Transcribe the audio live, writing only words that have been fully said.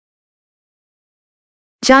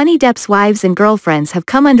Johnny Depp's wives and girlfriends have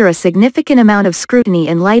come under a significant amount of scrutiny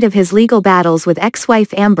in light of his legal battles with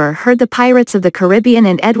ex-wife Amber Heard. The Pirates of the Caribbean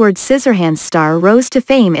and Edward Scissorhands star rose to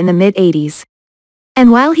fame in the mid-80s.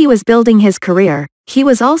 And while he was building his career, he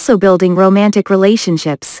was also building romantic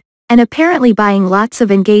relationships, and apparently buying lots of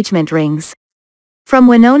engagement rings. From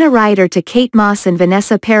Winona Ryder to Kate Moss and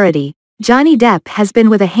Vanessa Paradis, Johnny Depp has been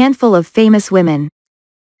with a handful of famous women.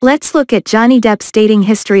 Let's look at Johnny Depp's dating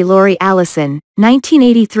history. Lori Allison,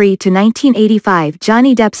 1983 to 1985.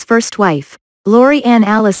 Johnny Depp's first wife, Lori Ann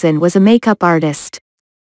Allison, was a makeup artist.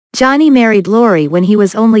 Johnny married Lori when he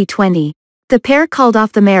was only 20. The pair called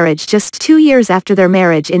off the marriage just 2 years after their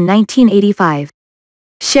marriage in 1985.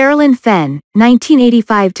 Sherilyn Fenn,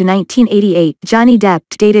 1985 to 1988. Johnny Depp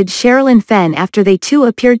dated Sherilyn Fenn after they two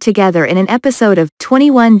appeared together in an episode of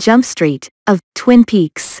 21 Jump Street of Twin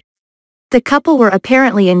Peaks. The couple were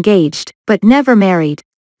apparently engaged, but never married.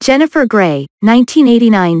 Jennifer Grey,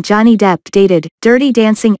 1989. Johnny Depp dated Dirty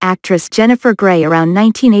Dancing actress Jennifer Grey around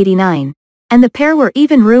 1989, and the pair were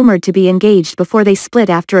even rumored to be engaged before they split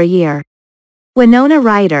after a year. Winona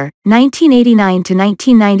Ryder, 1989 to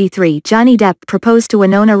 1993. Johnny Depp proposed to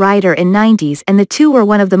Winona Ryder in '90s, and the two were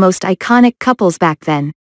one of the most iconic couples back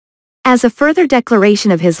then. As a further declaration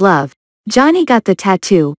of his love, Johnny got the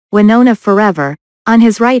tattoo, Winona Forever, on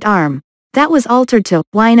his right arm. That was altered to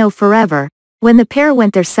Wino Forever when the pair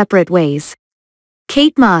went their separate ways.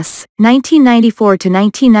 Kate Moss, 1994 to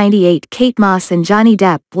 1998. Kate Moss and Johnny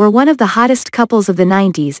Depp were one of the hottest couples of the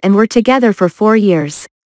 '90s and were together for 4 years.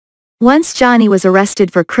 Once Johnny was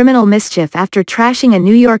arrested for criminal mischief after trashing a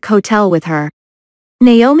New York hotel with her.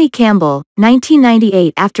 Naomi Campbell,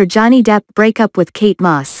 1998. After Johnny Depp breakup with Kate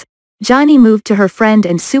Moss, Johnny moved to her friend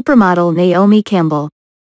and supermodel Naomi Campbell.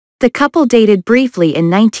 The couple dated briefly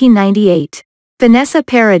in 1998. Vanessa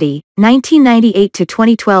Paradis, 1998 to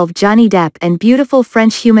 2012. Johnny Depp and beautiful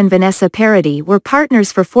French human Vanessa Paradis were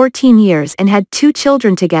partners for 14 years and had 2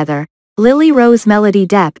 children together, Lily Rose Melody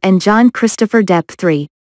Depp and John Christopher Depp III.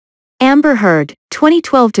 Amber Heard,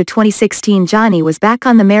 2012 to 2016. Johnny was back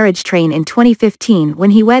on the marriage train in 2015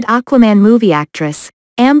 when he wed Aquaman movie actress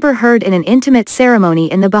Amber Heard in an intimate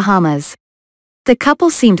ceremony in the Bahamas. The couple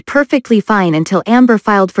seemed perfectly fine until Amber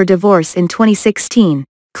filed for divorce in 2016,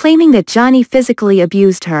 claiming that Johnny physically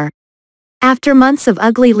abused her. After months of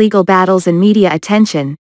ugly legal battles and media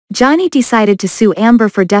attention, Johnny decided to sue Amber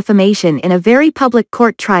for defamation in a very public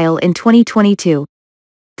court trial in 2022.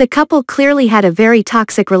 The couple clearly had a very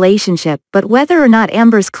toxic relationship, but whether or not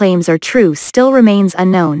Amber's claims are true still remains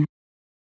unknown.